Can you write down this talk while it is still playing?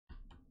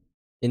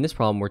In this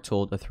problem, we're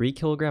told a 3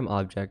 kilogram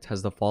object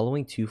has the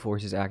following two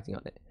forces acting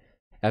on it.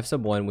 F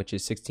sub 1, which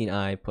is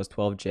 16I plus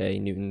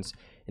 12J newtons,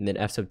 and then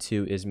F sub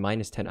 2 is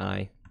minus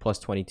 10I plus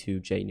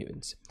 22J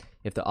newtons.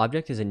 If the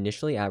object is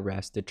initially at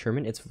rest,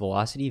 determine its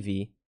velocity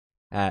v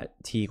at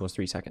t equals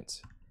 3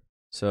 seconds.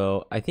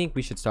 So I think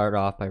we should start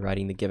off by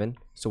writing the given.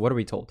 So what are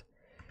we told?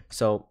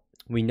 So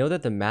we know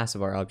that the mass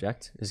of our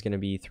object is going to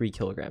be 3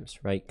 kilograms,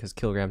 right? Because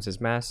kilograms is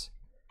mass.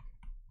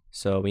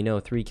 So we know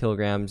 3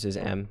 kilograms is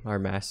m, our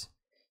mass.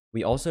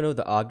 We also know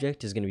the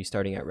object is going to be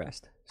starting at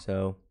rest.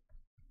 So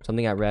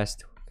something at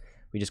rest,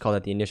 we just call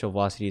that the initial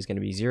velocity is going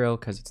to be 0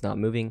 because it's not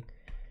moving,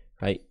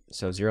 right?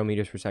 So 0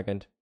 meters per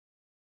second.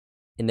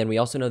 And then we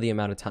also know the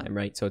amount of time,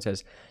 right? So it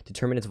says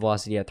determine its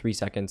velocity at 3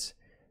 seconds,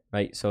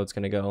 right? So it's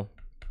going to go,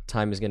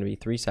 time is going to be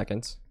 3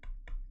 seconds.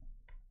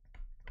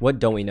 What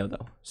don't we know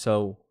though?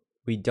 So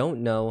we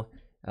don't know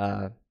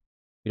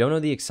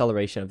the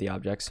acceleration of the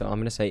object. So I'm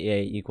going to say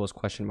a equals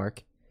question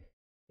mark.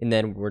 And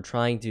then we're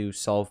trying to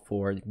solve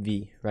for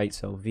v, right?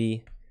 So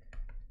v,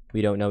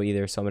 we don't know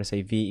either. So I'm going to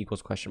say v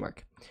equals question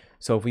mark.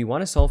 So if we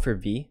want to solve for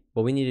v,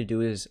 what we need to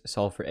do is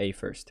solve for a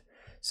first.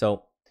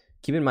 So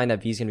keep in mind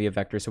that v is going to be a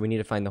vector. So we need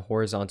to find the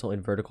horizontal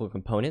and vertical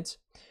components.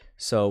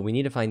 So we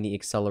need to find the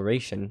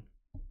acceleration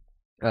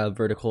of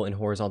vertical and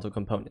horizontal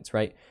components,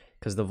 right?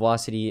 Because the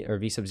velocity or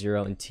v sub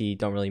 0 and t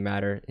don't really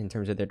matter in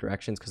terms of their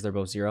directions because they're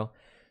both 0.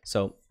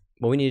 So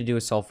what we need to do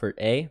is solve for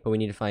a, but we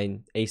need to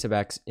find a sub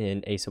x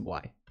and a sub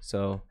y.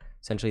 So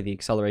essentially the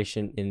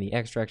acceleration in the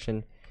x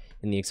direction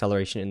and the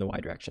acceleration in the y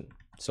direction.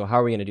 So how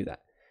are we going to do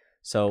that?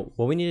 So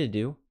what we need to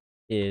do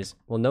is,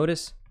 well,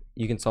 notice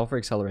you can solve for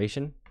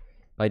acceleration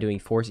by doing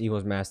force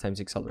equals mass times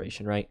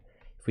acceleration, right?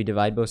 If we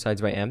divide both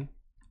sides by m,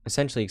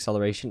 essentially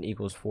acceleration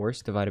equals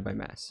force divided by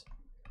mass.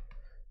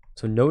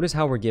 So notice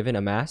how we're given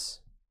a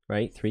mass,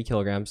 right? 3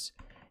 kilograms,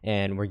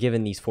 and we're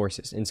given these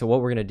forces. And so what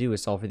we're going to do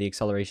is solve for the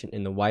acceleration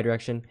in the y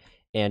direction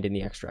and in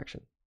the x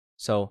direction.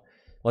 So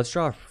let's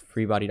draw a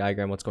free body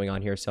diagram, what's going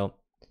on here. So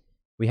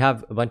we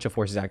have a bunch of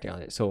forces acting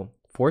on it. So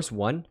force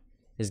 1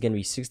 is going to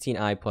be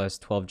 16I plus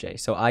 12J.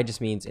 So I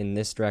just means in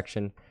this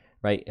direction,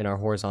 right? In our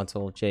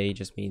horizontal, J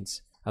just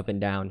means up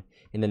and down.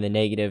 And then the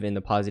negative and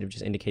the positive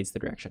just indicates the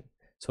direction.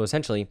 So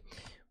essentially,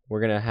 we're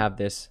going to have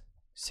this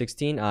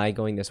 16I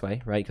going this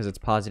way, right? Because it's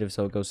positive,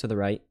 so it goes to the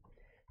right.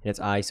 And it's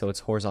I, so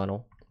it's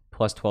horizontal,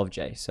 plus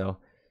 12J. So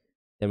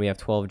then we have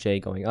 12J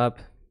going up.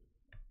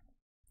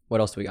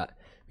 What else do we got?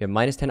 We have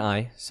minus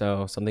 10I,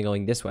 so something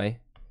going this way,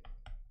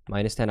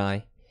 minus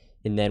 10I,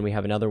 and then we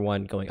have another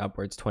one going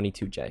upwards,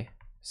 22J.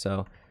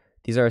 So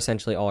these are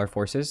essentially all our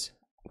forces.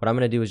 What I'm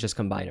going to do is just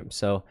combine them.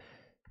 So,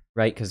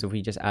 right, because if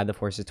we just add the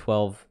forces,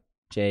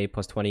 12J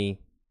plus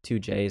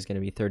 22J is going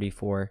to be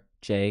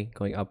 34J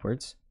going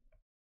upwards.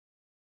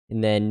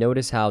 And then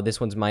notice how this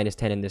one's minus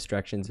 10 in this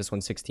direction, this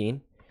one's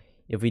 16.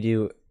 If we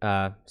do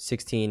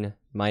 16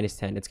 minus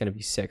 10, it's going to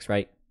be 6,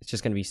 right? It's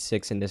just going to be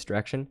 6 in this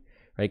direction,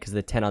 right? Because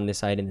the 10 on this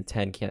side and the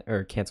 10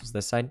 cancels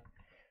this side.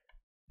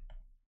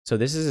 So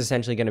this is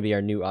essentially going to be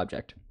our new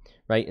object,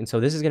 right? And so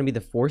this is going to be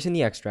the force in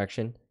the x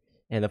direction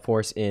and the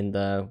force in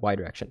the y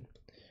direction.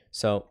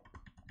 So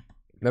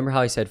remember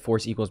how I said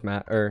force equals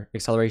mass, or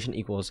acceleration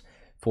equals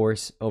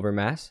force over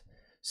mass?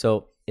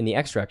 So in the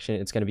x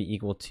direction, it's going to be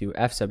equal to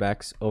f sub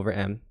x over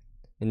m.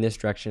 In this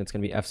direction, it's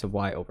going to be f sub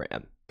y over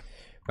m,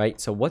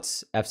 right? So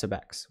what's f sub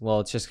x?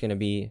 Well, it's just going to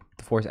be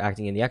the force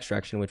acting in the x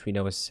direction, which we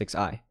know is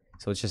 6I.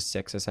 So it's just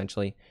 6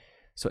 essentially.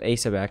 So a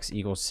sub x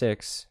equals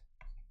 6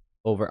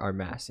 over our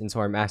mass. And so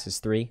our mass is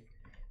 3.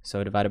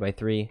 So divided by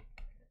 3,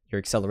 your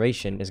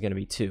acceleration is going to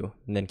be 2.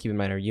 And then keep in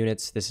mind our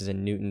units, this is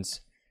in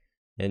newtons.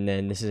 And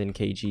then this is in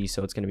kg,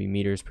 so it's going to be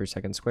meters per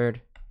second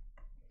squared.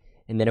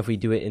 And then if we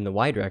do it in the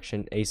y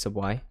direction, a sub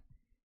y,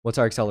 what's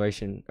our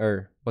acceleration,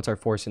 or what's our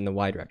force in the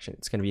y direction?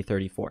 It's going to be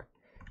 34,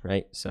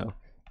 right? So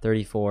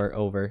 34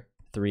 over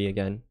 3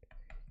 again.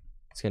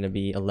 It's going to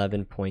be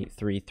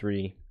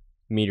 11.33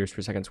 meters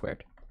per second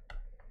squared,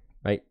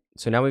 right?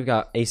 So now we've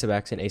got a sub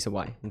x and a sub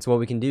y. And so what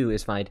we can do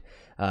is find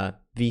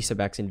v sub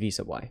x and v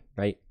sub y,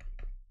 right?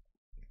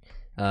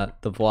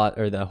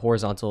 The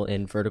horizontal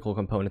and vertical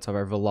components of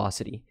our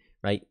velocity,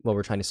 right? What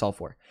we're trying to solve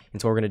for.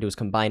 And so what we're going to do is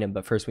combine them,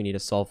 but first we need to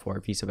solve for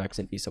v sub x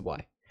and v sub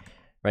y,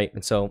 right?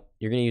 And so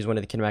you're going to use one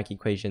of the kinematic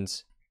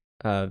equations.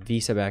 V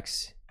sub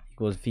x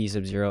equals v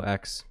sub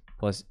 0x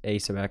plus a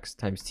sub x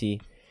times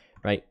t,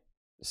 right?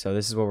 So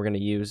this is what we're going to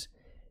use.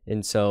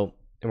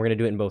 And we're going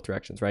to do it in both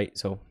directions, right?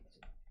 So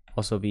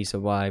also v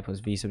sub y plus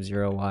v sub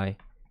 0y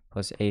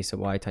plus a sub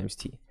y times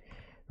t,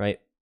 right?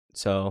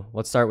 So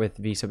let's start with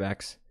v sub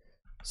x.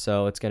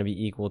 So it's going to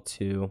be equal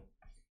to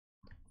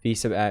v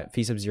sub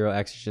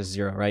 0x is just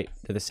 0, right?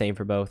 They're the same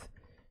for both.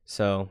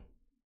 So,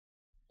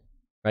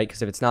 right,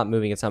 because if it's not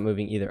moving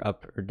either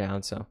up or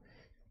down. So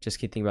just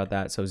keep thinking about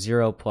that. So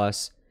 0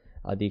 plus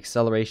the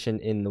acceleration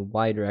in the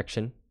y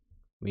direction,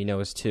 we know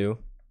is 2,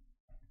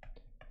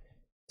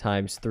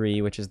 times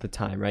 3, which is the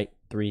time, right?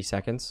 3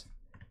 seconds.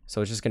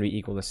 So it's just going to be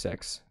equal to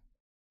 6,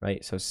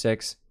 right? So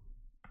 6.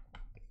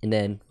 And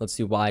then let's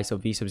do y. So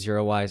v sub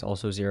 0y is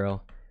also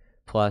 0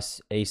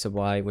 plus a sub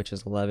y, which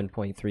is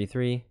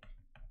 11.33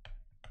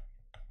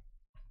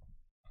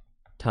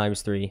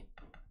 times 3.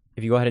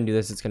 If you go ahead and do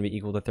this, it's going to be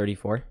equal to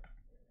 34.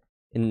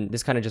 And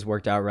this kind of just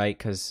worked out right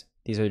because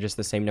these are just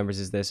the same numbers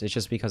as this. It's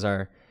just because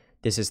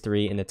this is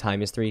 3 and the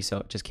time is 3, so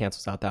it just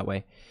cancels out that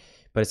way.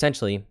 But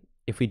essentially,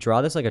 if we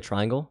draw this like a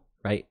triangle,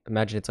 right?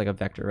 Imagine it's like a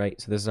vector, right?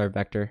 So this is our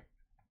vector.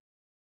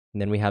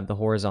 And then we have the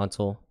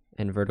horizontal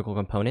and vertical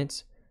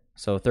components.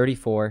 So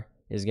 34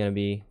 is going to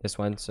be this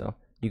one. So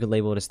you could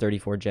label it as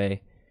 34j.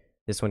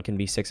 This one can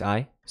be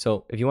 6i.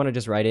 So if you want to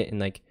just write it in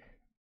like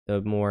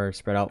the more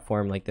spread out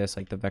form like this,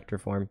 like the vector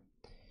form,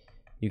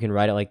 you can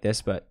write it like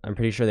this, but I'm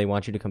pretty sure they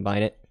want you to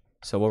combine it.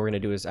 So what we're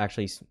going to do is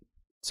actually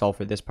solve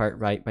for this part,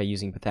 right, by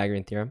using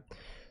Pythagorean theorem.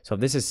 So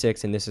if this is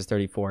 6 and this is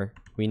 34,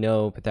 we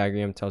know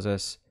Pythagorean tells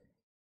us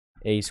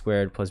a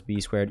squared plus b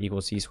squared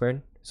equals c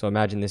squared. So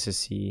imagine this is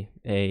c,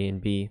 a,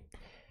 and b.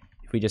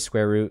 If we just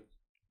square root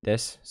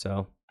this,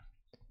 so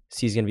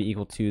c is going to be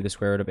equal to the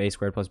square root of a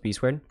squared plus b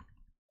squared.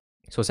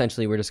 So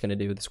essentially, we're just going to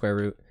do the square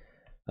root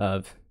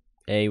of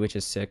a, which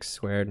is 6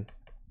 squared,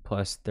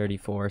 plus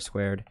 34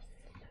 squared.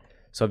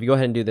 So if you go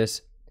ahead and do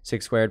this,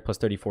 6 squared plus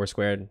 34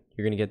 squared,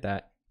 you're going to get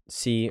that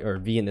c, or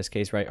v in this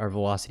case, right, our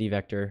velocity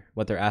vector,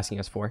 what they're asking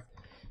us for,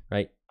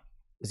 right,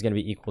 is going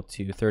to be equal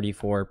to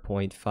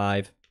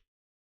 34.5.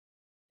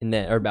 And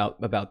then, or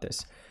about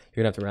this.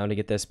 You're going to have to round to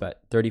get this,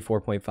 but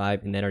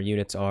 34.5, and then our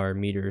units are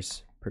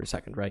meters per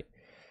second, right?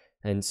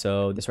 And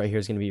so this right here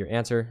is going to be your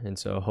answer, and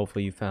so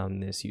hopefully you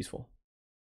found this useful.